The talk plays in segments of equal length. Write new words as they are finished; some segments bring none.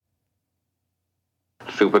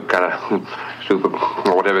super,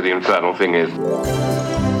 or whatever the infernal thing is.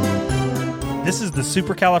 This is the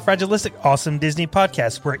Supercalifragilistic Disney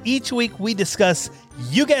podcast, where each week we discuss,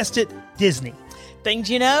 you guessed it, Disney. Things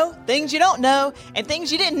you know, things you don't know, and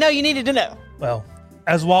things you didn't know you needed to know. Well,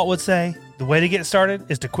 as Walt would say, the way to get started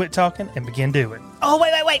is to quit talking and begin doing. Oh,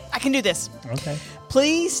 wait. I can do this. Okay.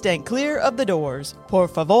 Please stand clear of the doors. Por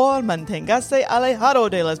favor, manténgase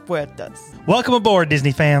alejado de las puertas. Welcome aboard,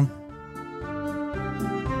 Disney fam.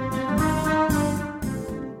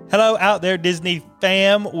 Hello out there, Disney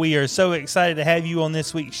fam. We are so excited to have you on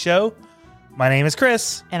this week's show. My name is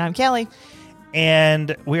Chris. And I'm Kelly.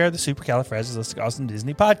 And we are the Supercalifragilistic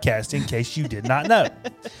Disney podcast, in case you did not know.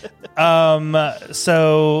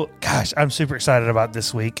 So, gosh, I'm super excited about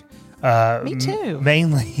this week. Me too.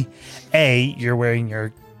 Mainly, you're wearing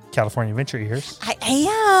your California Adventure ears. I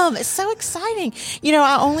am. It's so exciting. You know,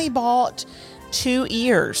 I only bought 2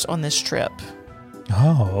 ears on this trip.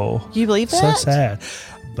 Oh. You believe that? So sad.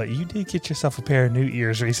 But you did get yourself a pair of new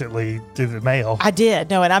ears recently through the mail. I did.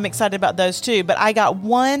 No, and I'm excited about those too. But I got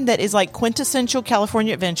one that is like quintessential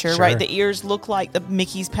California Adventure, Sure. right? The ears look like the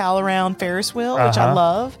Mickey's Pal Around Ferris wheel, which I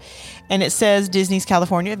love. And it says Disney's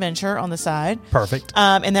California Adventure on the side. Perfect.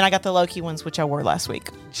 And then I got the Loki ones, which I wore last week.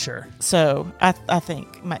 Sure. So I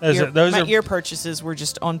think my ear purchases were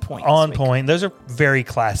just on point. On point. Those are very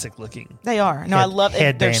classic looking. They are. No, I love it. They're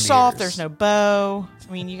headband soft. ears. There's no bow.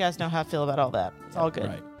 I mean, you guys know how I feel about all that. It's all good.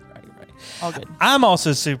 Right. All good. I'm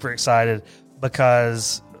also super excited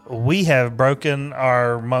because we have broken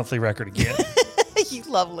our monthly record again. You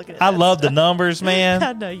love looking at I that love stuff. the numbers, man.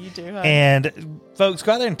 I know you do. Huh? And folks,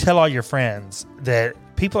 go out there and tell all your friends that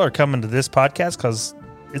people are coming to this podcast because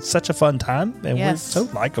it's such a fun time and Yes. we're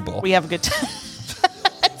so likable. We have a good time.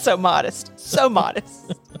 So modest. So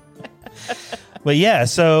modest. But yeah,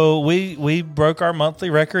 so we broke our monthly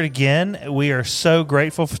record again. We are so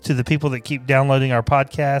grateful to the people that keep downloading our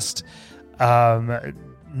podcast.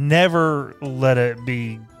 Never let it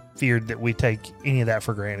be feared that we take any of that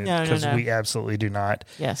for granted, No. we absolutely do not.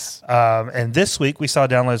 Yes. And this week we saw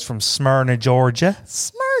downloads from Smyrna, Georgia.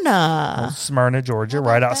 Smyrna, Georgia,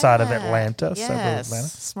 right outside of that? Atlanta. Yes. Suburb of Atlanta.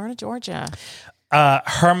 Smyrna, Georgia.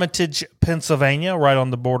 Hermitage, Pennsylvania, right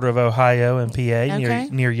on the border of Ohio and PA, Okay.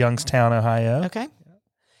 near Youngstown, Ohio. Okay.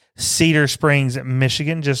 Cedar Springs,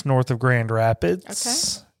 Michigan, just north of Grand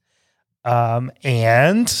Rapids.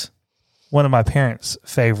 And one of my parents'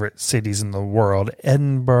 favorite cities in the world,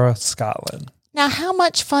 Edinburgh, Scotland. Now, how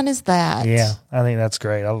much fun is that? Yeah, I think that's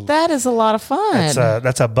great. That is a lot of fun.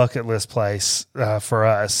 That's a bucket list place for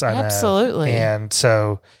us. I know. Absolutely. And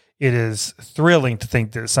so it is thrilling to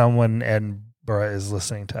think that someone in Edinburgh is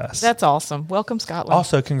listening to us. That's awesome. Welcome, Scotland.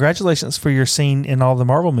 Also, congratulations for your scene in all the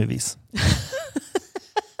Marvel movies.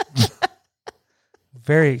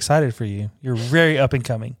 Very excited for you. You're very up and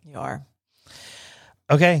coming. You are.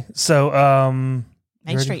 Okay, so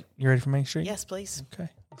Main Street. You ready for Main Street? Yes, please. Okay,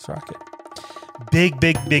 let's rock it.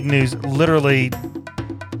 Big news. Literally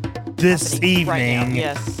this Happening right now. evening.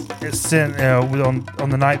 Yes. It's sent on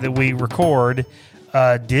the night that we record.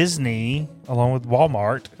 Disney, along with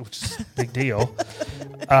Walmart, which is a big deal,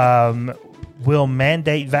 will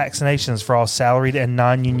mandate vaccinations for all salaried and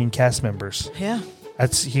non-union cast members. Yeah.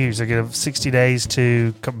 That's huge. They give 60 days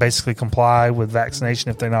to basically comply with vaccination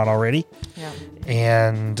if they're not already. Yeah.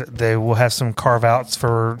 And they will have some carve-outs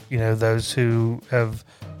for, those who have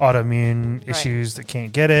autoimmune issues that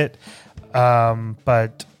can't get it.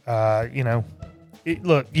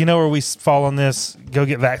 Look, where we fall on this. Go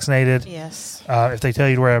get vaccinated. Yes. If they tell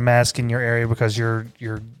you to wear a mask in your area because you're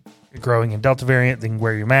growing in Delta variant, then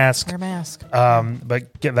wear your mask. Wear a mask.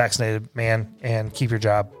 But get vaccinated, man, and keep your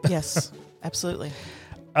job. Yes, absolutely.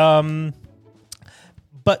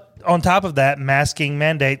 But on top of that, masking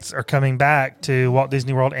mandates are coming back to Walt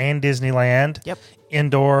Disney World and Disneyland. Yep.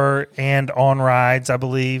 Indoor and on rides, I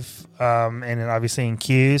believe, and then obviously in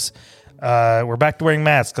queues. We're back to wearing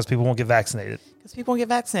masks because people won't get vaccinated. Because people won't get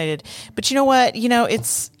vaccinated. But you know what?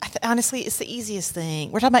 Honestly, it's the easiest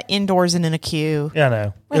thing. We're talking about indoors and in a queue. Yeah, I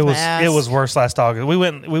know. With masks. It was worse last August. We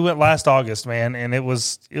went last August, man, and it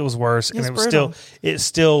was worse, and it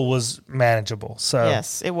still was manageable. So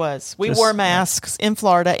yes, it was. We wore masks in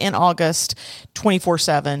Florida in August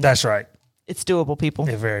 24/7. That's right. It's doable, people.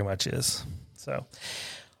 It very much is. So,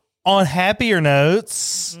 on happier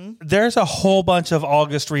notes, there's a whole bunch of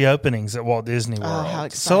August reopenings at Walt Disney World. Oh, how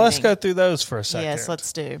exciting. So let's go through those for a second. Yes,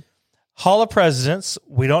 let's do. Hall of Presidents.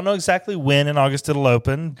 We don't know exactly when in August it'll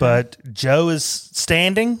open, but Joe is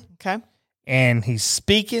standing. Okay. And he's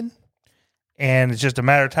speaking, and it's just a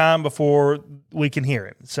matter of time before we can hear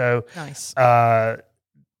him. So nice.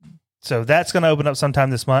 So that's going to open up sometime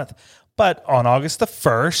this month. But on August the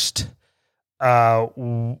 1st,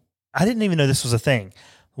 I didn't even know this was a thing.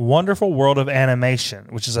 Wonderful World of Animation,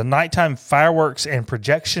 which is a nighttime fireworks and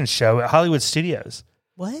projection show at Hollywood Studios.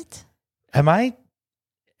 What? Have I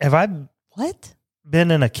What?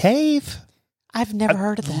 been in a cave? I've never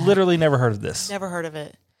heard of that. Literally never heard of this. Never heard of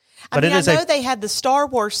it. But I know they had the Star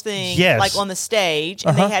Wars thing Yes. on the stage,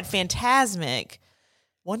 and they had Phantasmic.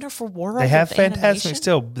 Wonderful World They have of Phantasmic Animation?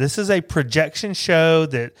 still. This is a projection show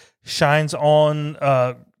that shines on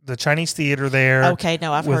the Chinese theater there. Okay,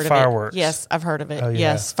 no, I've with heard fireworks. of it. Yes, I've heard of it. Oh, yeah.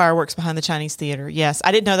 Yes, fireworks behind the Chinese theater. Yes,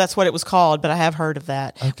 I didn't know that's what it was called, but I have heard of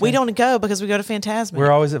that. Okay. We don't go because we go to Phantasmic.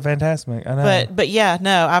 We're always at Phantasmic. I know. but yeah,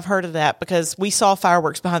 no, I've heard of that because we saw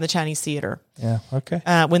fireworks behind the Chinese theater yeah, okay.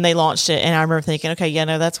 when they launched it, and I remember thinking, okay, yeah,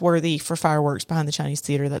 no, that's worthy for fireworks behind the Chinese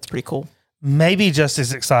theater. That's pretty cool. Maybe just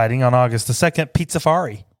as exciting on August the 2nd,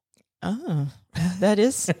 Pizzafari. Oh, that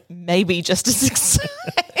is maybe just as exciting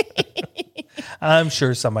I'm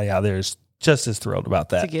sure somebody out there is just as thrilled about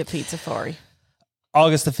to that. get Pizzafari.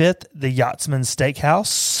 August the 5th, the Yachtsman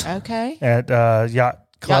Steakhouse Okay. at Yacht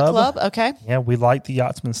Club. Yacht Club. Okay. Yeah, we like the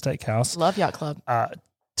Yachtsman Steakhouse. Love Yacht Club.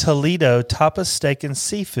 Toledo Tapas Steak and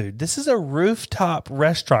Seafood. This is a rooftop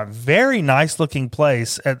restaurant. Very nice looking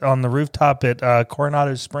place on the rooftop at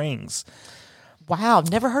Coronado Springs. Wow.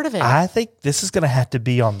 Never heard of it. I think this is going to have to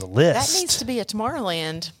be on the list. That needs to be at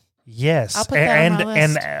Tomorrowland. Yes. I'll put that on my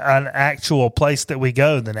and list. an actual place that we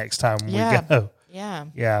go the next time Yeah. we go. Yeah.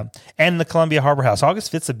 Yeah. And the Columbia Harbor House.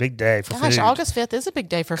 August 5th is a big day for Gosh, food. August 5th is a big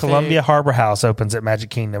day for Columbia food. Harbor House opens at Magic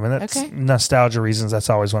Kingdom, and that's Okay. nostalgia reasons. That's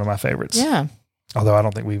always one of my favorites. Yeah. Although I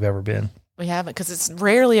don't think we've ever been. We haven't because it's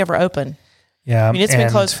rarely ever open. Yeah. I mean, it's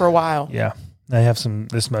been closed for a while. Yeah. They have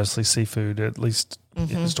this mostly seafood, at least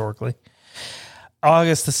Mm-hmm. historically.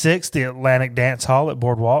 August the 6th, the Atlantic Dance Hall at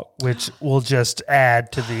Boardwalk, which will just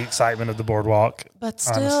add to the excitement of the Boardwalk. But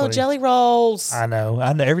still, honestly. jelly rolls. I know.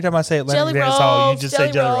 Every time I say Atlantic Jelly Dance rolls. Hall, you just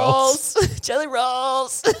say jelly rolls. jelly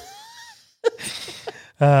rolls.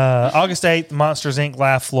 August 8th, Monsters Inc.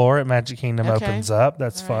 Laugh Floor at Magic Kingdom Okay. opens up.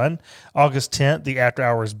 That's fun. August 10th, the After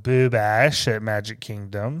Hours Boo Bash at Magic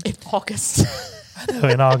Kingdom. In August.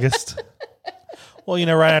 In August. Well,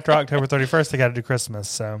 right after October 31st, they got to do Christmas.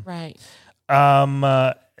 So, Right.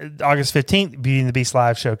 August 15th, Beauty and the Beast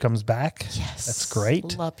live show comes back. Yes. That's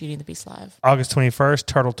great. Love Beauty and the Beast live. August 21st,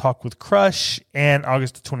 Turtle Talk with Crush. And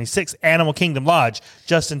August 26th, Animal Kingdom Lodge,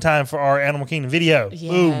 just in time for our Animal Kingdom video. Boom.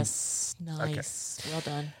 Yes. Nice. Well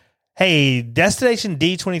done. Hey, Destination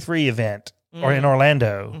D23 event or in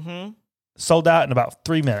Orlando. Mm-hmm. Sold out in about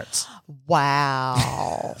 3 minutes.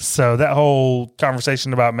 Wow. So that whole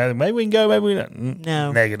conversation about maybe we can go, maybe we not.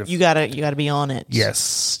 No. Negative. You gotta be on it.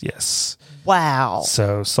 Yes. Wow.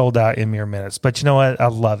 So sold out in mere minutes. But you know what? I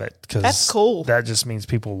love it because That's cool. That just means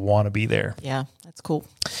people want to be there. Yeah, that's cool.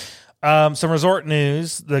 Some resort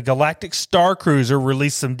news. The Galactic Star Cruiser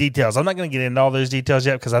released some details. I'm not going to get into all those details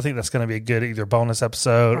yet because I think that's going to be a good either bonus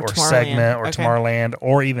episode or Tomorrowland. segment or Okay. Tomorrowland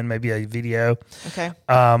or even maybe a video. Okay.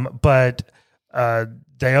 But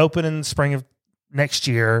they open in the spring of next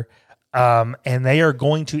year, and they are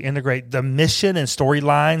going to integrate the mission and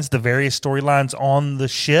storylines, the various storylines on the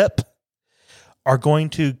ship are going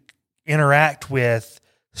to interact with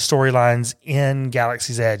storylines in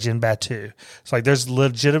Galaxy's Edge in Batuu. So there's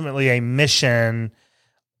legitimately a mission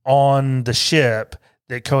on the ship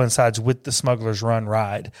that coincides with the Smuggler's Run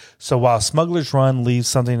ride. So while Smuggler's Run leaves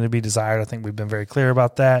something to be desired, I think we've been very clear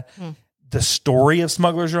about that. The story of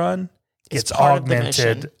Smuggler's Run gets part of the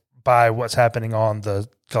augmented mission. by what's happening on the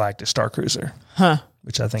Galactic Star Cruiser,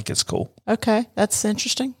 which I think is cool. Okay. That's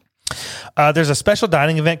interesting. There's a special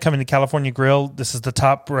dining event coming to California Grill. This is the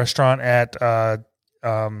top restaurant at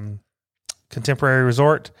Contemporary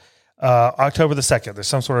Resort. October the 2nd. There's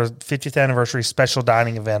some sort of 50th anniversary special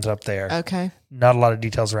dining event up there. Okay. Not a lot of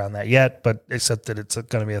details around that yet, but except that it's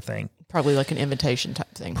going to be a thing. Probably like an invitation type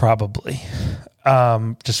thing. Probably.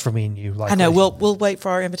 Just for me and you. I know. We'll wait for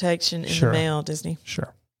our invitation in Sure. the mail, Disney.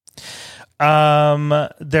 Sure.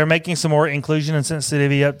 They're making some more inclusion and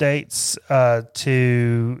sensitivity updates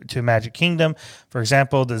to Magic Kingdom. For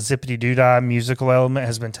example, the Zippity Doo-Dah musical element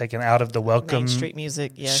has been taken out of the Welcome Main Street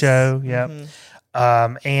Music. Yes. show. Yeah.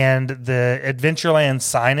 And the Adventureland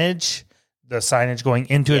signage, the signage going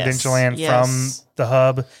into Yes. Adventureland Yes. from the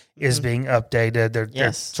hub is being updated. They're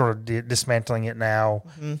Yes. sort of dismantling it now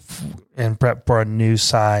and prep for a new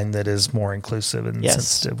sign that is more inclusive and Yes.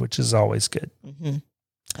 sensitive, which is always good.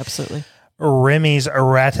 Absolutely. Remy's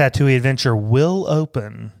Ratatouille Adventure will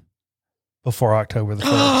open before October the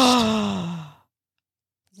 1st.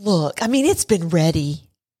 Look, I mean, it's been ready.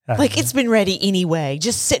 Like, it's been ready anyway.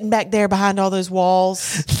 Just sitting back there behind all those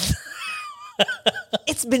walls.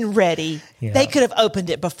 It's been ready. Yeah. They could have opened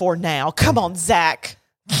it before now. Come on, Zach.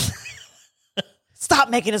 Stop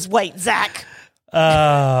making us wait, Zach.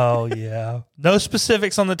 Oh, yeah. No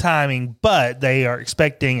specifics on the timing, but they are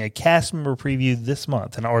expecting a cast member preview this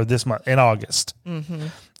month in August.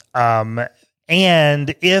 Mm-hmm.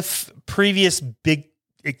 And if previous big,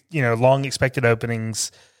 long expected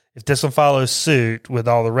openings, if this one follows suit with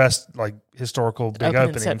all the rest, like historical big Open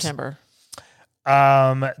openings, in September.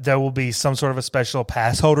 there will be some sort of a special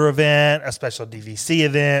pass holder event, a special DVC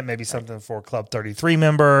event, maybe something for Club 33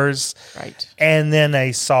 members, Right. and then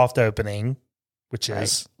a soft opening, which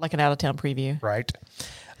is Like an out-of-town preview. right.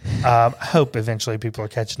 I hope eventually people are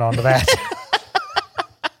catching on to that.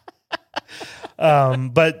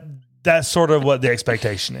 But that's sort of what the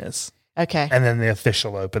expectation is. Okay. And then the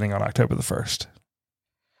official opening on October the 1st.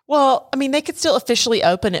 Well, I mean, they could still officially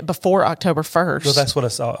open it before October 1st. Well, that's what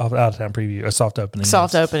a out-of-town preview, a soft opening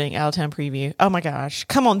Soft is. opening, out-of-town preview. Oh, my gosh.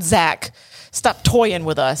 Come on, Zach. Stop toying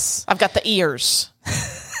with us. I've got the ears.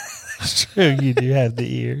 True, you do have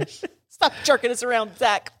the ears. Stop jerking us around,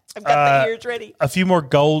 Zach. I've got the ears ready. A few more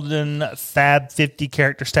golden Fab 50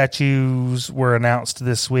 character statues were announced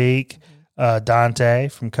this week. Dante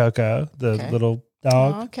from Coco, the little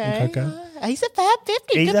dog Okay. from Coco. He's a Fab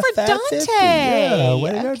 50. He's Good a for Fab Dante. 50. Yeah,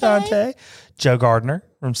 way to go, Okay. Dante. Joe Gardner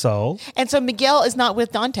from Soul. And so Miguel is not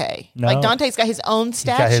with Dante. No. Like Dante's got his own He's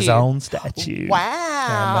statue. got his own statue.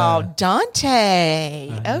 Wow. And, Dante.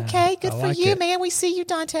 know. Okay, good I for like you, it. man. We see you,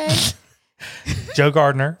 Dante. Joe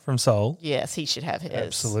Gardner from Soul. Yes, he should have his.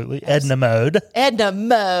 Absolutely. Edna Mode. Edna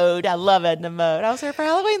Mode. I love Edna Mode. I was there for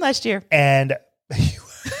Halloween last year. And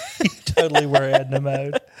you totally were Edna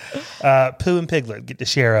Mode. Pooh and Piglet get to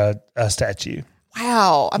share a statue.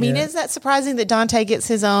 Wow. I mean, Yeah. isn't that surprising that Dante gets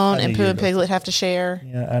his own I and knew Pooh you and were gonna Piglet have to share?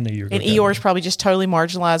 Yeah, I knew you were And going Eeyore's probably just totally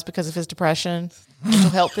marginalized because of his depression, mental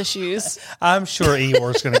health issues. I'm sure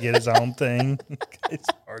Eeyore's going to get his own thing. It's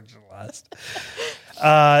marginalized.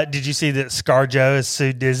 Did you see that ScarJo has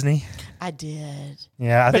sued Disney? I did.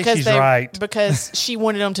 Yeah, I think she's right. Because she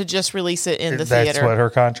wanted them to just release it in the That's theater. what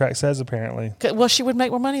her contract says, apparently. Well, she would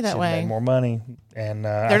make more money that She'd way. make more money. And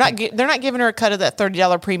They're not giving her a cut of that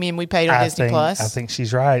 $30 premium we paid on Disney Plus. I think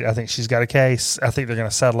she's right. I think she's got a case. I think they're going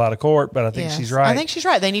to settle out of court, but I think Yes. she's right. I think she's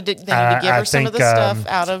right. They need to give her some of the stuff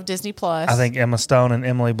out of Disney Plus. I think Emma Stone and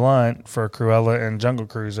Emily Blunt for Cruella and Jungle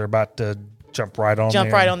Cruise are about to jump right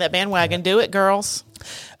on that bandwagon. Do it, girls.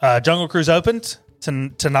 Jungle Cruise opened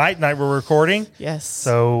tonight, night we're recording. Yes.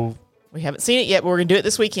 So, We haven't seen it yet, but we're going to do it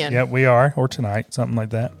this weekend. yeah, we are. Or tonight, something like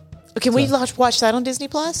that. Can we watch that on Disney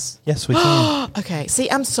Plus? Yes, we can. Okay. See,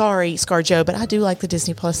 I'm sorry, ScarJo, but I do like the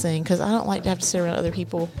Disney Plus thing because I don't like to have to sit around other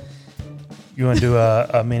people. You want to do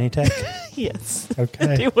a mini take? Yes. Okay.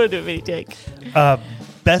 I do want to do a mini take.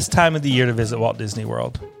 Best time of the year to visit Walt Disney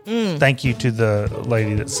World. Thank you to the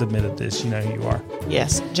lady that submitted this. You know who you are.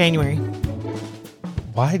 Yes, January.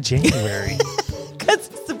 Why January? Because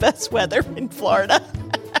it's the best weather in Florida.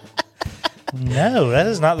 No, that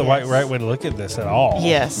is not the right way to look at this at all.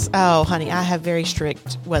 Yes. Oh, honey, I have very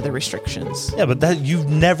strict weather restrictions. Yeah, but you've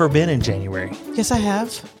never been in January. Yes, I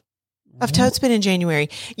have. I've totes been in January.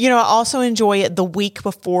 You know, I also enjoy it the week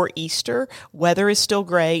before Easter. Weather is still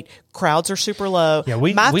great. Crowds are super low. Yeah,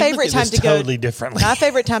 we my look favorite at time this to go totally differently. My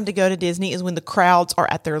favorite time to go to Disney is when the crowds are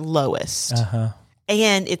at their lowest.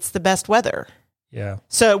 And it's the best weather. Yeah.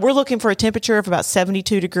 So we're looking for a temperature of about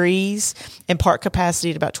 72 degrees and park capacity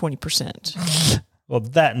at about 20%. Well,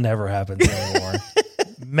 that never happens anymore.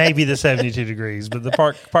 Maybe the 72 degrees, but the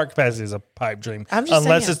park capacity is a pipe dream. I'm just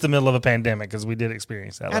Unless saying. it's the middle of a pandemic, because we did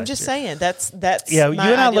experience that. I'm just saying that's Yeah, my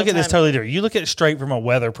you and I ideal look at this time. totally different. You look at it straight from a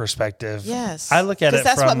weather perspective. Yes. I look at it because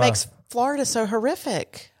that's from what makes Florida so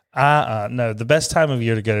horrific. no, the best time of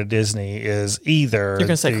year to go to Disney is either You're going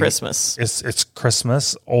to say Christmas. It's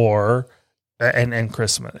Christmas or and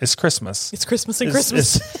Christmas. It's Christmas. It's Christmas and It's-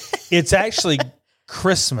 Christmas. It's actually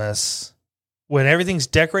Christmas when everything's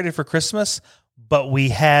decorated for Christmas, but we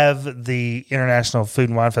have the International Food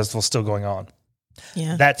and Wine Festival still going on.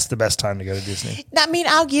 Yeah. That's the best time to go to Disney I mean,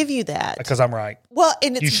 I'll give you that. because I'm right. Well,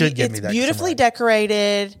 and it's, You should give me it's that 'cause I'm beautifully right.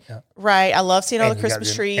 decorated, right? I love seeing all And the you got Christmas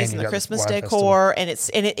the- trees and and you the got the Christmas wine decor, and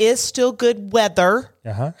it is still good weather,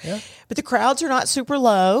 Yeah. but the crowds are not super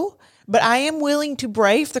low. But I am willing to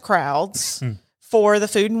brave the crowds for the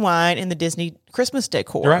food and wine and the Disney Christmas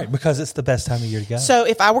decor. You're right, because it's the best time of year to go. So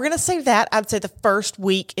if I were going to say that, I'd say the first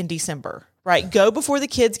week in December. Right, go before the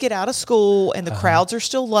kids get out of school and the crowds are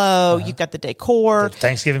still low. You've got the decor.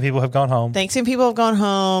 Thanksgiving people have gone home. Thanksgiving people have gone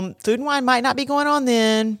home. Food and wine might not be going on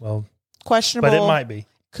then. Well, Questionable. but it might be.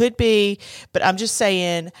 Could be. But I'm just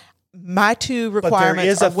saying, my two But there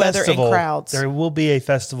requirements is are a weather festival. and crowds. There will be a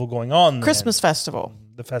festival going on. then. Christmas festival.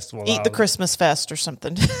 The festival. Eat the Christmas fest or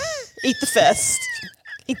something. Eat the fest.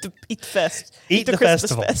 Eat the fest. Eat the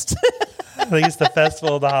Christmas festival. fest. I think it's the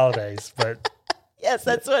festival of the holidays. But Yes,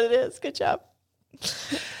 that's what it is. Good job.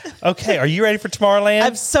 okay, are you ready for Tomorrowland?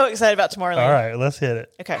 I'm so excited about Tomorrowland. All right, let's hit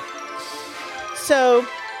it. Okay. So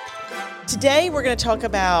today we're going to talk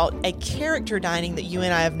about a character dining that you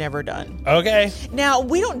and I have never done. Okay. Now,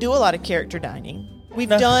 we don't do a lot of character dining. We've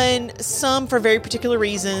No. done some for very particular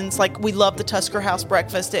reasons. Like we love the Tusker House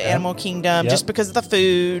breakfast at Animal Kingdom Yep. just because of the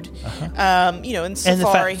food. And And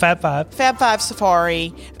Safari. the Fab Five. Fab Five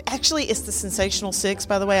Safari. Actually, it's the Sensational Six,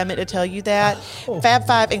 by the way. I meant to tell you that. Oh. Fab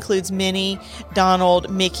Five includes Minnie, Donald,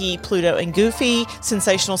 Mickey, Pluto, and Goofy.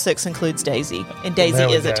 Sensational Six includes Daisy. And Daisy there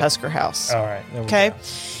we is at go. Tusker House. All right. there we Okay.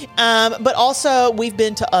 go. But also, we've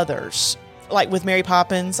been to others. Like with Mary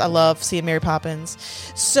Poppins. I love seeing Mary Poppins.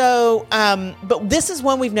 So, but this is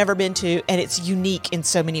one we've never been to, and it's unique in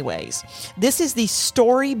so many ways. This is the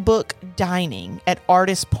Storybook Dining at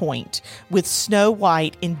Artist Point with Snow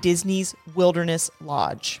White in Disney's Wilderness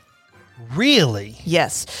Lodge. Really?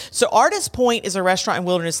 Yes. So Artist Point is a restaurant in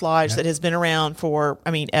Wilderness Lodge that has been around for,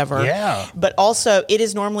 ever. Yeah. But also, it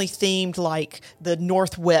is normally themed like the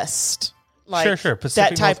Northwest. Like Sure. Pacific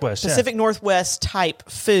that type, Northwest, yeah. Pacific Northwest type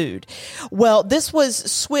food. Well, this was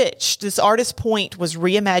switched. This Artist Point was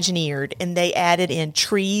reimagineered, and they added in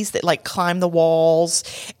trees that like climb the walls,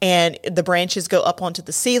 and the branches go up onto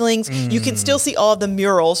the ceilings. You can still see all of the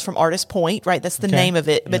murals from Artist Point, right? That's the name of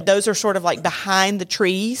it. But those are sort of like behind the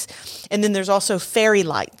trees, and then there's also fairy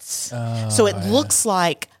lights, so it looks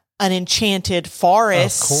like an enchanted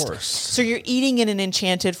forest. Of course. So you're eating in an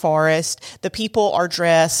enchanted forest. The people are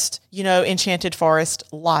dressed, enchanted forest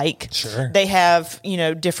like. Sure. They have,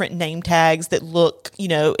 different name tags that look,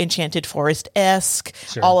 enchanted forest-esque,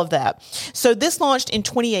 Sure. all of that. So this launched in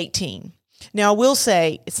 2018. Now, I will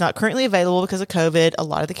say it's not currently available because of COVID. A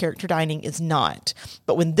lot of the character dining is not.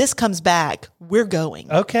 But when this comes back, we're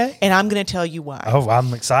going. Okay. And I'm going to tell you why. Oh,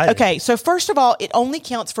 I'm excited. Okay, so first of all, it only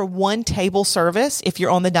counts for one table service if you're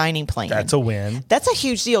on the dining plan. That's a win. That's a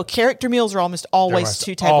huge deal. Character meals are almost always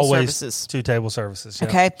two table services. Two table services. Yeah.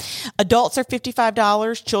 Okay. Adults are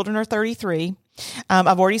 $55, children are $33.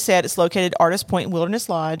 I've already said it's located at Artist Point Wilderness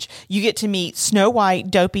Lodge. You get to meet Snow White,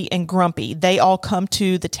 Dopey, and Grumpy. They all come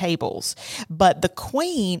to the tables. But the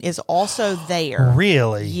Queen is also there.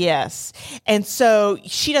 Really? Yes. And so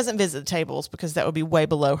she doesn't visit the tables because that would be way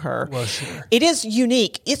below her. Well, sure. It is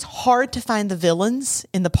unique. It's hard to find the villains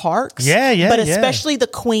in the parks. Yeah. But especially the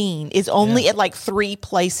Queen is only at like 3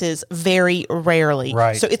 places very rarely.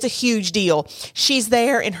 Right. So it's a huge deal. She's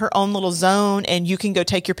there in her own little zone, and you can go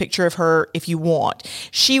take your picture of her if you want.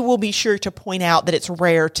 She will be sure to point out that it's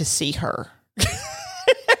rare to see her.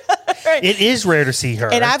 It is rare to see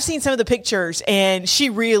her. And I've seen some of the pictures, and she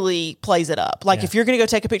really plays it up. Like, if you're going to go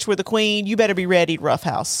take a picture with the Queen, you better be ready to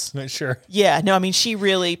roughhouse. Sure. Yeah, no, she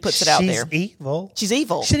really puts it out there. She's evil. She's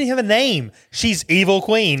evil. She didn't have a name. She's Evil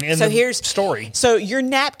Queen in the story. So your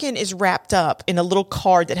napkin is wrapped up in a little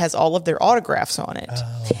card that has all of their autographs on it.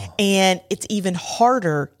 Oh. And it's even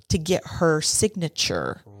harder to get her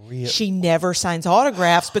signature. She never signs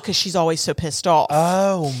autographs because she's always so pissed off.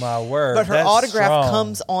 Oh, my word. But her That's autograph strong.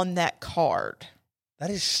 comes on that card. That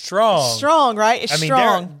is strong. Strong, right? It's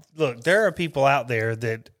strong. There are people out there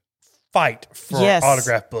that fight for Yes.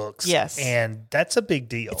 autograph books. Yes. And that's a big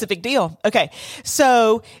deal. It's a big deal. Okay.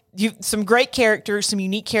 So some great characters, some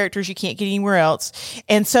unique characters you can't get anywhere else.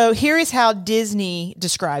 And so here is how Disney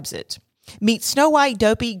describes it. Meet Snow White,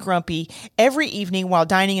 Dopey, Grumpy every evening while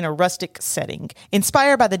dining in a rustic setting.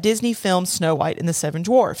 Inspired by the Disney film Snow White and the Seven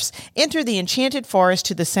Dwarfs. Enter the enchanted forest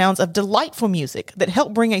to the sounds of delightful music that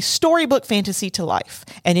help bring a storybook fantasy to life.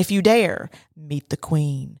 And if you dare, meet the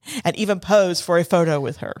Queen and even pose for a photo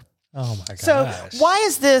with her. Oh my gosh. So why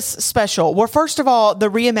is this special? Well, first of all, the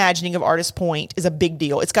reimagining of Artist Point is a big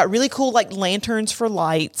deal. It's got really cool like lanterns for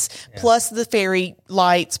lights, plus the fairy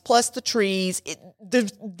lights, plus the trees.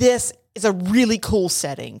 This is a really cool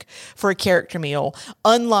setting for a character meal,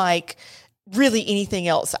 unlike really anything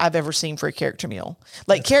else I've ever seen for a character meal.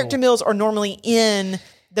 Like character meals are normally in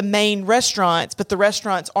the main restaurants, but the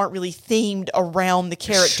restaurants aren't really themed around the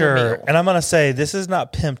character meal. And I'm going to say this is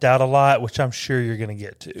not pimped out a lot, which I'm sure you're going to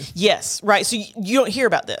get to. Yes, right. So you don't hear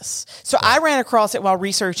about this. So I ran across it while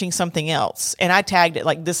researching something else, and I tagged it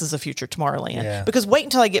like this is a future Tomorrowland because wait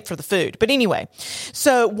until I get for the food. But anyway,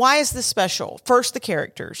 so why is this special? First, the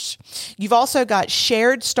characters. You've also got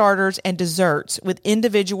shared starters and desserts with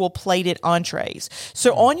individual plated entrees.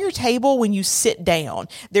 So on your table, when you sit down,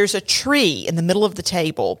 there's a tree in the middle of the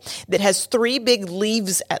table table that has 3 big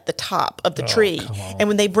leaves at the top of the tree. And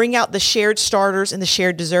when they bring out the shared starters and the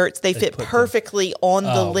shared desserts, they fit perfectly on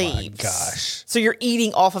the leaves. My gosh. So you're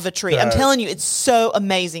eating off of a tree. I'm telling you, it's so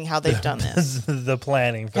amazing how they've done this. The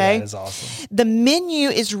planning for that is awesome. The menu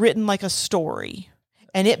is written like a story.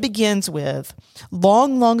 And it begins with,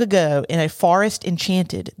 long, long ago in a forest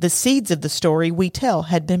enchanted, the seeds of the story we tell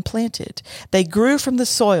had been planted. They grew from the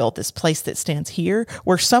soil, this place that stands here,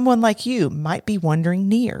 where someone like you might be wandering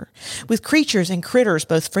near. With creatures and critters,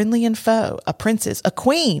 both friendly and foe, a princess, a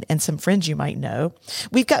queen, and some friends you might know.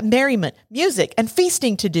 We've got merriment, music, and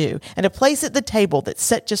feasting to do, and a place at the table that's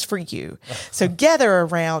set just for you. So gather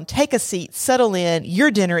around, take a seat, settle in,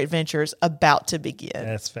 your dinner adventures about to begin.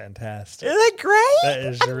 That's fantastic. Isn't that great? That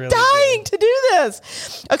is I'm really dying good. to do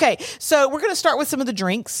this. Okay, so we're going to start with some of the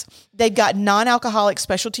drinks. They've got non-alcoholic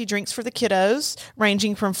specialty drinks for the kiddos,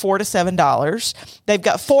 ranging from $4 to $7. They've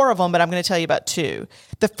got 4 of them, but I'm going to tell you about 2.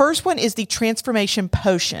 The first one is the Transformation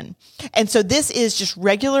Potion. And so this is just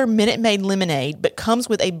regular Minute Maid lemonade, but comes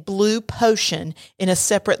with a blue potion in a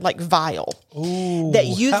separate vial. Ooh, that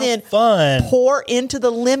you then fun. pour into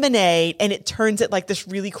the lemonade, and it turns it like this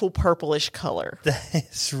really cool purplish color.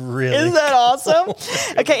 It's really Isn't that awesome?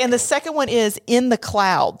 Okay, and the second one is In the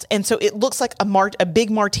Clouds. And so it looks like a big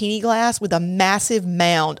martini glass with a massive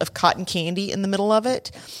mound of cotton candy in the middle of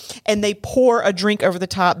it. And they pour a drink over the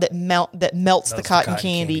top that melts the cotton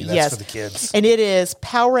candy. That's Yes. for the kids. And it is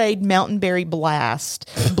Powerade Mountain Berry Blast,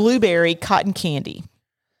 blueberry cotton candy.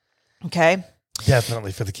 Okay?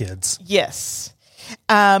 Definitely for the kids. Yes.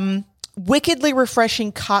 Wickedly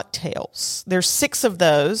refreshing cocktails. There's 6 of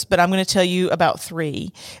those, but I'm going to tell you about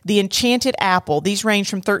 3. The Enchanted Apple. These range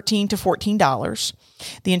from $13 to $14.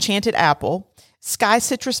 The Enchanted Apple, Sky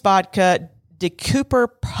Citrus Vodka, DeCooper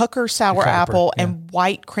Pucker Sour Apple, and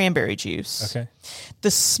white cranberry juice. Okay.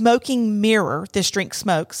 The Smoking Mirror. This drink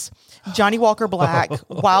smokes. Johnny Walker Black,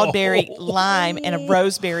 wild berry, lime, and a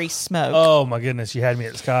roseberry smoke. Oh my goodness, you had me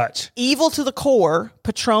at scotch. Evil to the Core,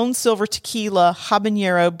 Patron Silver Tequila,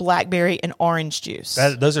 Habanero, Blackberry, and orange juice.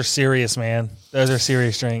 Those are serious, man. Those are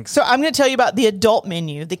serious drinks. So I'm going to tell you about the adult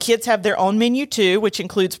menu. The kids have their own menu too, which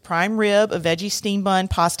includes prime rib, a veggie steam bun,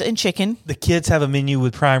 pasta, and chicken. The kids have a menu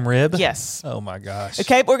with prime rib? Yes. Oh my gosh.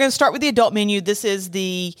 Okay, but we're going to start with the adult menu. This is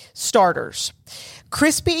the starters.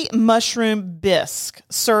 Crispy mushroom bisque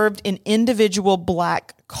served in individual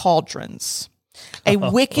black cauldrons. A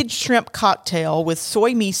wicked shrimp cocktail with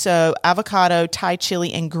soy miso, avocado, Thai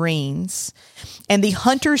chili, and greens. And the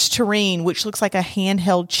Hunter's Terrine, which looks like a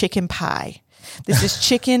handheld chicken pie. This is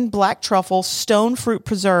chicken, black truffle, stone fruit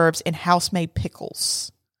preserves, and house-made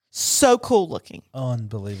pickles. So cool looking.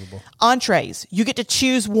 Unbelievable. Entrees. You get to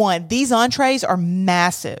choose one. These entrees are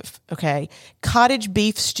massive, okay? Cottage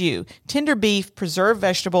beef stew, tender beef, preserved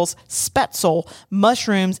vegetables, spetzel,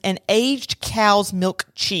 mushrooms, and aged cow's milk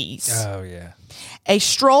cheese. Oh, yeah. A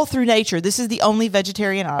stroll through nature. This is the only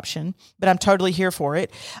vegetarian option, but I'm totally here for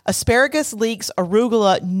it. Asparagus, leeks,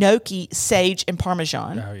 arugula, gnocchi, sage, and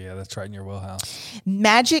parmesan. Oh, yeah. That's right in your wheelhouse.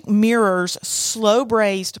 Magic Mirror's slow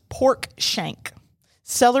braised pork shank.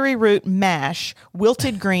 Celery root mash,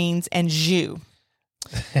 wilted greens, and jus.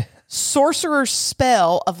 Sorcerer's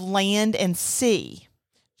Spell of Land and Sea.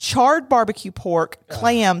 Charred barbecue pork,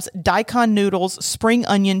 clams, daikon noodles, spring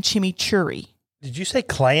onion chimichurri. Did you say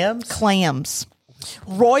clams? Clams.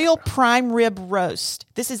 Royal prime rib roast.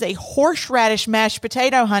 This is a horseradish mashed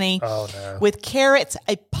potato, honey. Oh, no. With carrots,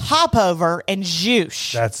 a popover, and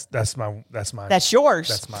jus. That's mine. That's yours.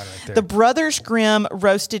 That's mine right there. The Brothers Grimm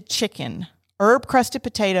roasted chicken. Herb crusted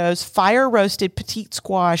potatoes, fire roasted petite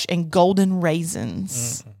squash, and golden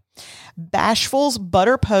raisins. Bashful's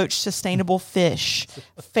butter poached sustainable fish.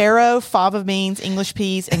 Farro, fava beans, English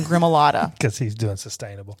peas, and gremolata. Because he's doing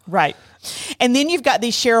sustainable. Right. And then you've got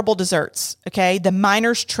these shareable desserts, okay? The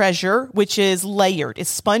Miner's Treasure, which is layered.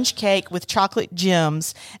 It's sponge cake with chocolate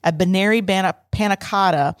gems, a Baneri panna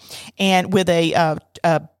cotta, and with a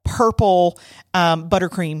purple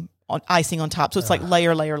buttercream icing on top. So it's like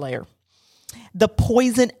layer, layer, layer. The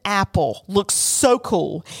Poison Apple looks so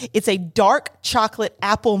cool. It's a dark chocolate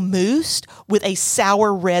apple mousse with a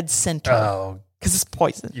sour red center. Oh, because it's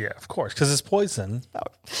poison. yeah, of course. Because it's poison.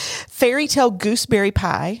 Fairy Tale Gooseberry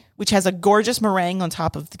Pie, which has a gorgeous meringue on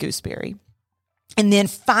top of the gooseberry. And then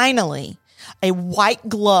finally, a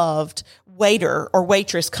white-gloved waiter or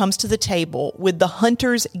waitress comes to the table with the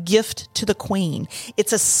Hunter's Gift to the Queen.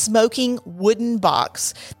 It's a smoking wooden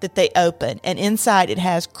box that they open, and inside it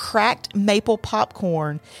has cracked maple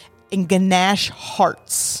popcorn and ganache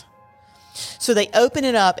hearts. So they open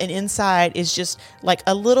it up, and inside is just like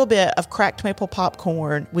a little bit of cracked maple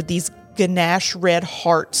popcorn with these ganache red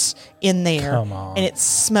hearts in there. Come on. And it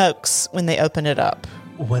smokes when they open it up.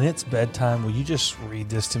 When it's bedtime, will you just read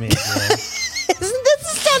this to me again? Isn't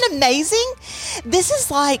this sound amazing? This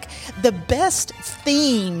is like the best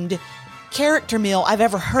themed character meal I've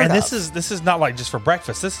ever heard And of. this is not like just for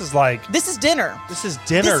breakfast. This is like This is dinner. this is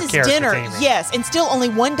dinner. This is character dinner. theming. Yes, and still only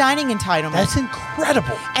one dining entitlement. That's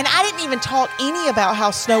incredible. And I didn't even talk any about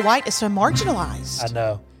how Snow White is so marginalized. I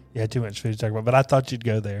know. Yeah, too much food to talk about, but I thought you'd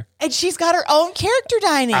go there. And she's got her own character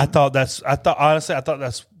dining. I thought that's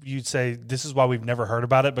you'd say this is why we've never heard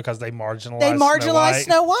about it, because they marginalized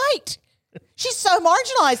Snow White. She's so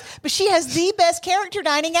marginalized, but she has the best character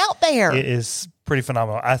dining out there. It is pretty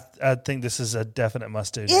phenomenal. I think this is a definite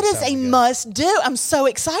must do. It is a must do. I'm so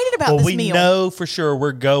excited about this we meal. know for sure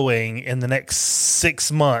we're going in the next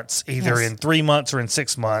 6 months, either Yes. in 3 months or in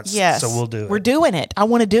 6 months. Yes. So we'll do it. We're doing it. I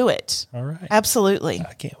want to do it. All right. Absolutely.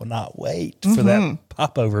 I can't not wait for that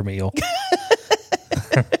popover meal.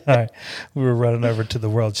 All right. We were running over to the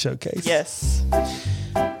World Showcase. Yes.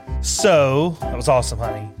 So that was awesome,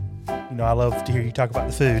 honey. You know, I love to hear you talk about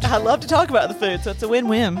the food. I love to talk about the food, so it's a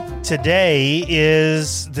win-win. Today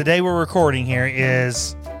is the day we're recording here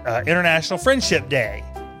is International Friendship Day.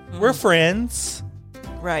 We're friends.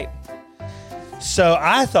 Right. So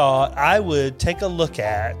I thought I would take a look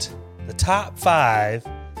at the top 5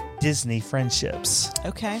 Disney friendships.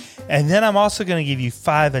 Okay. And then I'm also going to give you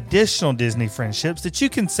 5 additional Disney friendships that you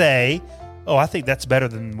can say, oh, I think that's better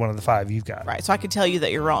than one of the 5 you've got. Right. So I can tell you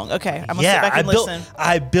that you're wrong. Okay. I'm going to sit back and listen.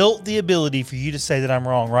 I built the ability for you to say that I'm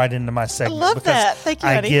wrong right into my segment. love because that. Thank you,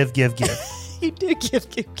 I honey. give. You do give.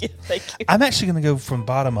 Thank you. I'm actually going to go from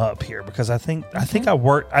bottom up here because I think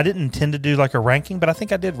I didn't intend to do like a ranking, but I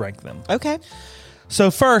think I did rank them. Okay. So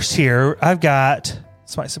first here, I've got,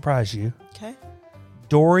 this might surprise you, Okay.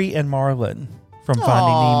 Dory and Marlin from Finding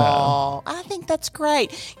Nemo. Oh, I think that's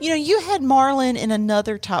great. You know, you had Marlin in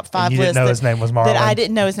another top 5 And you list. didn't know his name was Marlin. That I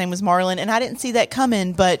didn't know his name was Marlin, and I didn't see that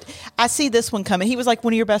coming, but I see this one coming. He was like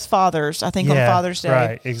one of your best fathers, I think, on Father's Day.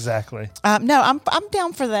 Right, exactly. No, I'm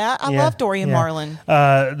down for that. I love Dory and Marlin.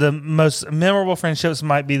 The most memorable friendships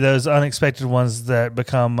might be those unexpected ones that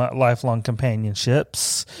become lifelong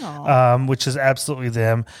companionships, which is absolutely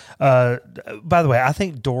them. By the way, I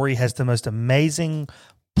think Dory has the most amazing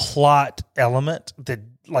plot element that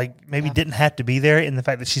like maybe didn't have to be there, in the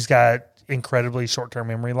fact that she's got incredibly short-term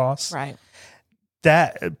memory loss. Right.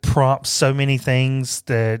 That prompts so many things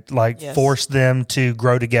that force them to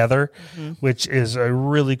grow together, which is a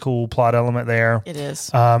really cool plot element there. It is.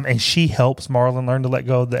 And she helps Marlin learn to let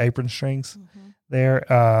go of the apron strings there.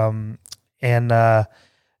 And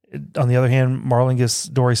on the other hand, Marlin gives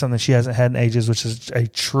Dory something she hasn't had in ages, which is a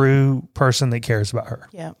true person that cares about her.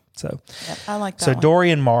 Yeah. So, I like that. so one.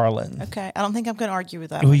 Dory and Marlin. Okay. I don't think I'm going to argue with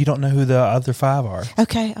that. Well, you don't know who the other 5 are.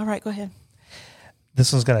 Okay. All right. Go ahead.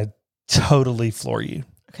 This one's going to totally floor you.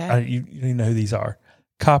 Okay. You know who these are.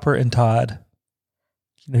 Copper and Todd.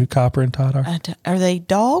 You know who Copper and Todd are? Are they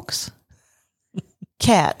dogs?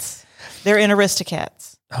 Cats. They're in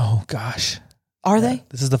Aristocats. Oh, gosh. Are they?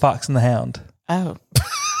 This is the Fox and the Hound. Oh.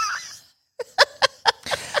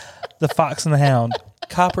 The Fox and the Hound.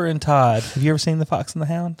 Copper and Todd. Have you ever seen The Fox and the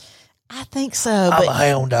Hound? I think so. I'm But a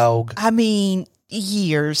hound dog. I mean,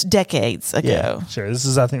 decades ago. Yeah, sure.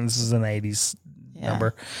 I think this is an 80s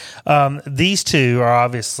number. These two are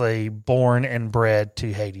obviously born and bred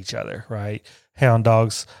to hate each other, right? Hound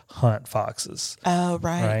dogs hunt foxes. Oh,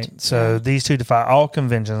 right. So these two defy all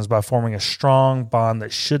conventions by forming a strong bond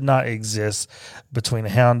that should not exist between a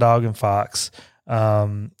hound dog and fox.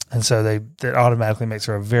 And so that automatically makes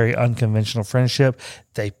her a very unconventional friendship.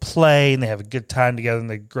 They play and they have a good time together and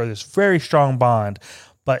they grow this very strong bond.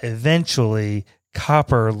 But eventually,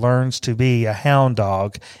 Copper learns to be a hound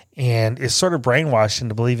dog and is sort of brainwashed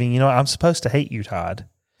into believing, I'm supposed to hate you, Todd.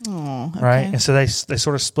 Oh, okay. Right? And so they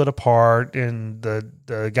sort of split apart, and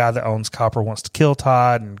the guy that owns Copper wants to kill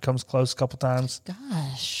Todd and comes close a couple times.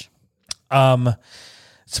 Gosh.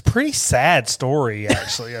 It's a pretty sad story,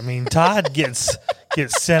 actually. I mean, Todd gets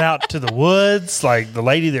sent out to the woods. Like the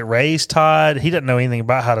lady that raised Todd, he doesn't know anything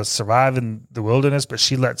about how to survive in the wilderness, but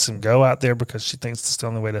she lets him go out there because she thinks it's the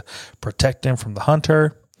only way to protect him from the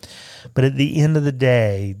hunter. But at the end of the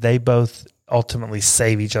day, they both ultimately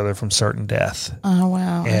save each other from certain death. Oh,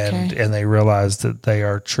 wow. And they realize that they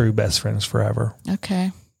are true best friends forever.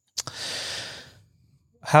 Okay.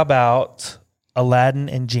 How about Aladdin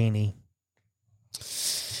and Genie?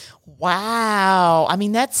 Wow. I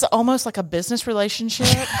mean, that's almost like a business relationship.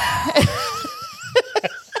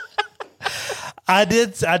 I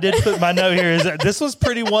did put my note here is that this was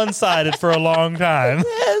pretty one-sided for a long time.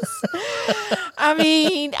 Yes. I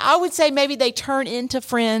mean, I would say maybe they turn into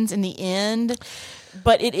friends in the end,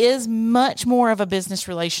 but it is much more of a business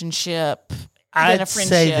relationship than I'd a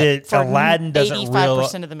say friendship. that Aladdin doesn't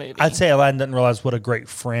 85% of the movie. I'd say Aladdin doesn't realize what a great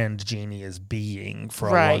friend Genie is being for a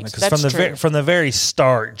long Right, time. Because that's true. from the very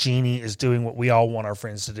start, Genie is doing what we all want our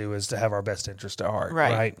friends to do, is to have our best interest at heart.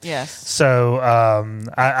 Right. Yes. So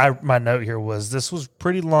I my note here was this was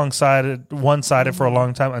pretty one sided for a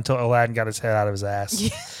long time until Aladdin got his head out of his ass.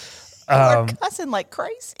 We're cussing like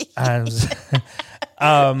crazy.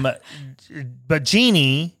 But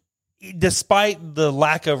Genie, despite the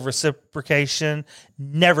lack of reciprocation,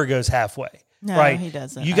 never goes halfway. No, right? he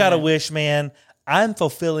doesn't. You I got to know. wish, man, I'm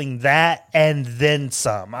fulfilling that and then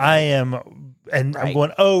some. I'm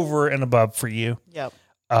going over and above for you. Yep.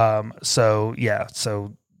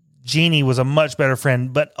 So Genie was a much better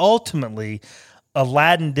friend, but ultimately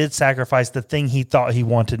Aladdin did sacrifice the thing he thought he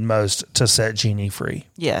wanted most to set Genie free.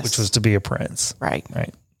 Yes. Which was to be a prince. Right.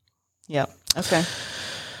 Right. Yep. Okay.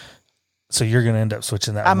 So you're going to end up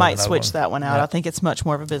switching that. I might switch that one out. Yeah. I think it's much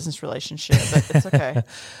more of a business relationship, but it's okay.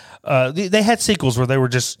 They had sequels where they were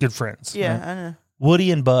just good friends. Yeah, right? I know.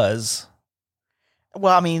 Woody and Buzz.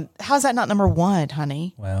 Well, I mean, how's that not number one,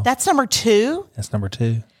 honey? Well, That's number two? that's number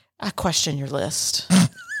 2. I question your list.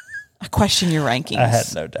 I question your rankings. I had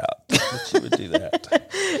no doubt that you would do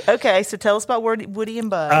that. Okay, so tell us about Woody and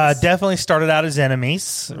Buzz. Definitely started out as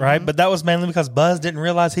enemies, right? But that was mainly because Buzz didn't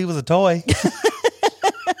realize he was a toy.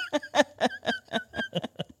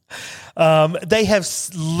 They have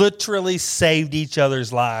literally saved each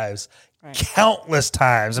other's lives countless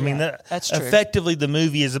times. I mean, that's true. Effectively, the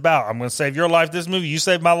movie is about, I'm going to save your life this movie, you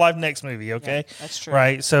save my life next movie, okay? Yeah, that's true.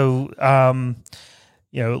 Right? So,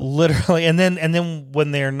 literally, and then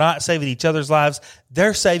when they're not saving each other's lives,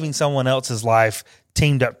 they're saving someone else's life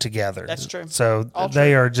teamed up together. That's true. So All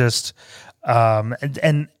they true. are just,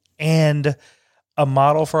 and a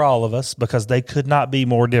model for all of us, because they could not be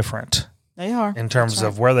more different They are. in terms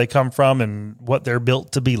of where they come from and what they're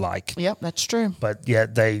built to be like. Yep, that's true. But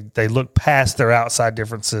yet they look past their outside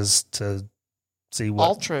differences to see what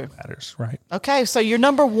All true. matters, right? Okay, so you're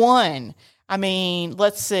number one. I mean,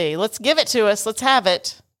 let's see. Let's give it to us. Let's have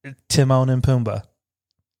it. Timon and Pumbaa.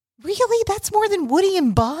 Really? That's more than Woody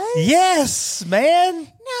and Buzz? Yes, man.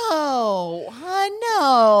 No.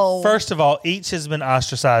 No. First of all, each has been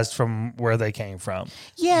ostracized from where they came from.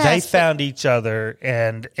 Yes, They but- found each other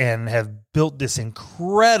and have built this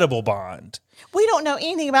incredible bond. We don't know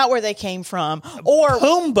anything about where they came from or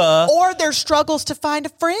Pumbaa, their struggles to find a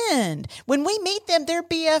friend. When we meet them, they're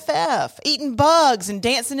BFF, eating bugs and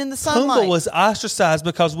dancing in the sunlight. Pumbaa was ostracized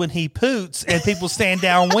because when he poots and people stand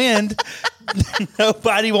downwind,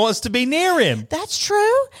 nobody wants to be near him. That's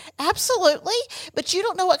true. Absolutely. But you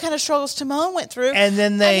don't know what kind of struggles Timon went through. And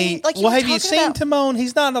then they, were have you talking seen about- Timon?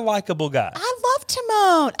 He's not a likable guy. I love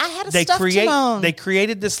Timon. I had a stuffed Timon. They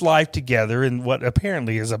created this life together in what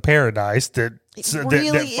apparently is a paradise that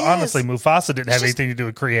really is. honestly Mufasa didn't have Just anything to do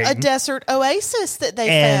with a creating. desert oasis that they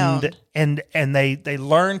found. And they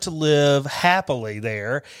learn to live happily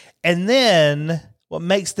there. And then what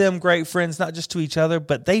makes them great friends, not just to each other,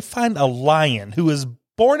 but they find a lion who is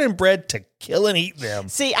born and bred to kill and eat them.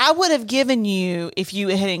 See, I would have given you if you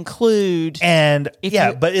had include. And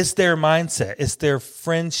you- but it's their mindset. It's their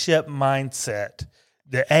friendship mindset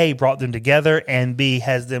that A, brought them together, and B,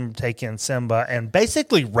 has them take in Simba and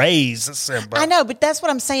basically raise Simba. I know, but that's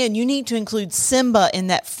what I'm saying. You need to include Simba in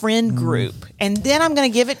that friend group, and then I'm going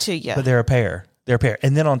to give it to you. But they're a pair. They're a pair.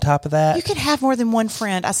 And then on top of that, You can have more than one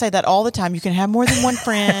friend. I say that all the time. You can have more than one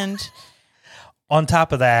friend. on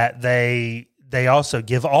top of that, they also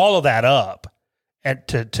give all of that up and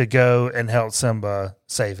to go and help Simba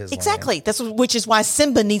save his Exactly. Which is why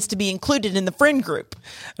Simba needs to be included in the friend group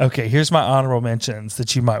land. Okay, here's my honorable mentions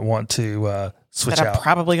that you might want to switch that I'm out.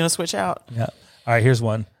 probably going to switch out. Yeah. All right, here's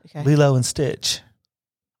one. Okay. Lilo and Stitch.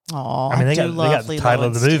 Oh, I mean, they do got love the Lilo title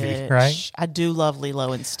and of the movie, Stitch. right? I do love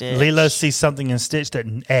Lilo and Stitch. Lilo sees something in Stitch that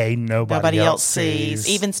nobody else sees.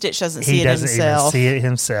 Even Stitch doesn't He see it doesn't himself. even see it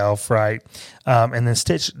himself, right? And then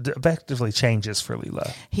Stitch effectively changes for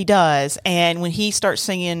Lilo. He does. And when he starts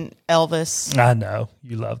singing Elvis, I know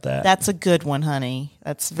you love that. that's a good one, honey.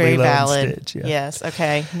 That's very Lilo and valid. Stitch, yeah. Yes.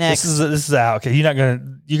 Okay. Next. This is out. Okay, you're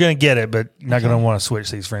gonna get it, but you're not gonna want to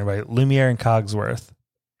switch these for anybody. Lumiere and Cogsworth.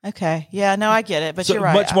 Okay. Yeah. No, I get it. But So you're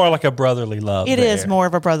right. much more like a brotherly love. It is there. more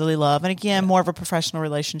of a brotherly love, and again, more of a professional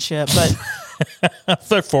relationship. But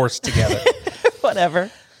They're forced together. whatever.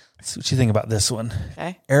 So what you think about this one?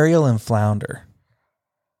 Okay. Ariel and Flounder.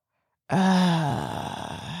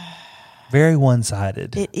 Very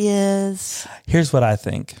one-sided. It is. Here's what I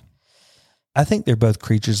think. I think they're both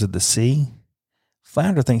creatures of the sea.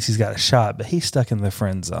 Flounder thinks he's got a shot, but he's stuck in the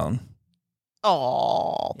friend zone.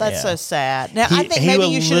 Oh, that's Yeah. so sad. Now, He- I think he maybe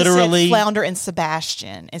will you should have literally- said Flounder and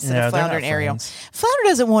Sebastian instead No, of they're Flounder not and Ariel. friends. Flounder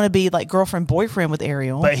doesn't want to be like girlfriend-boyfriend with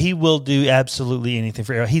Ariel. But he will do absolutely anything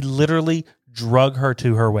for Ariel. He literally drug her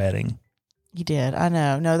to her wedding. He did. I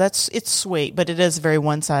know. No, it's sweet, but it is very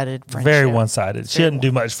one-sided friendship. Very one-sided. She doesn't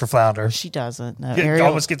do much for Flounder. She doesn't. No, He Ariel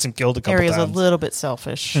almost gets him killed a couple Ariel's times. a little bit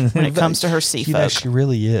selfish when it comes to her sea You know, folk. she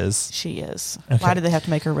really is. She is. Okay. Why did they have to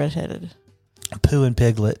make her redheaded? Pooh and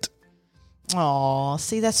Piglet. Oh,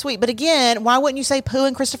 see, that's sweet. But again, why wouldn't you say Pooh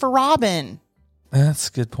and Christopher Robin? That's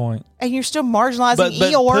a good point. And you're still marginalizing But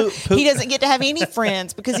Eeyore. Pooh- He doesn't get to have any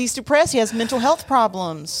friends because he's depressed. He has mental health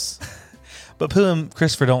problems. But Pooh and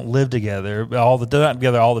Christopher don't live together all the. They're not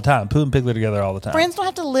together all the time. Pooh and Piglet are together all the time. Friends don't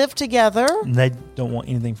have to live together. And they don't want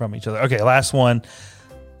anything from each other. Okay, last one.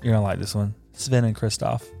 You're gonna like this one. Sven and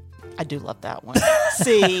Kristoff. I do love that one.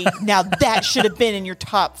 See, now that should have been in your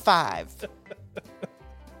top 5.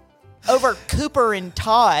 Over Cooper and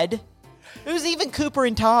Todd. Who's even Cooper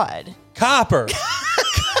and Todd? Copper.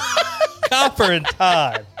 Copper and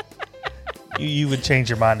Todd. You would change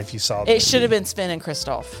your mind if you saw that. It should have been Sven and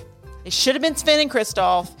Kristoff. It should have been Sven and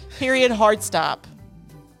Kristoff. Period. Hard stop.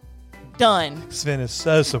 Done. Sven is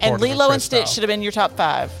so supportive. And Lilo of and Stitch Kristoff. should have been your top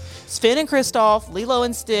 5. Sven and Kristoff, Lilo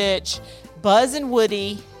and Stitch, Buzz and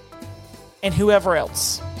Woody, and whoever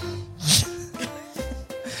else.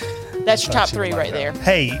 That's your top Thought you would 3 like right that. there.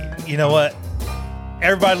 Hey, you know what?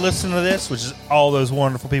 Everybody listening to this, which is all those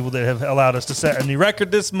wonderful people that have allowed us to set a new record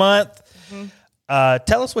this month.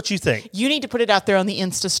 Tell us what you think. You need to put it out there on the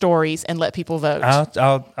Insta stories and let people vote.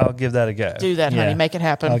 I'll give that a go. Do that, honey. Yeah. Make it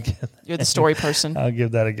happen. I'll give- You're the story person. I'll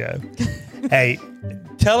give that a go. Hey,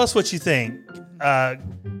 tell us what you think.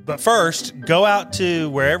 But first, go out to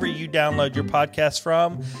wherever you download your podcast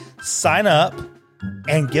from, sign up,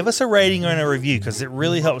 and give us a rating and a review because it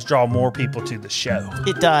really helps draw more people to the show.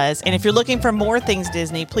 It does. And if you're looking for more things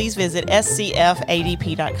Disney, please visit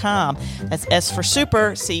scfadp.com. That's S for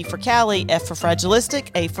super, C for Cali, F for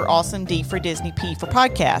fragilistic, A for awesome, D for Disney, P for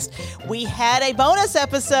podcast. We had a bonus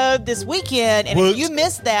episode this weekend, and What? if you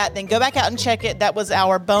missed that, then go back out and check it. That was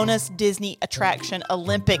our bonus Disney attraction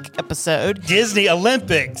Olympic episode. Disney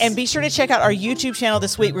Olympics. And be sure to check out our YouTube channel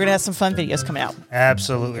this week. We're going to have some fun videos coming out.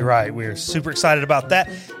 Absolutely right. We're super excited about that.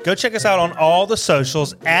 Go check us out on all the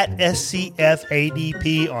socials at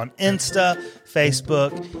SCFADP on Insta,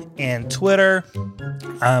 Facebook, and Twitter.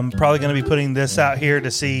 I'm probably going to be putting this out here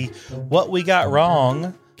to see what we got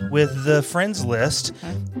wrong with the friends list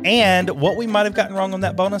and what we might have gotten wrong on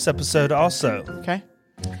that bonus episode also. Okay?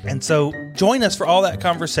 And so join us for all that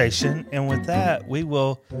conversation. And with that, we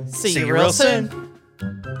will See you real soon.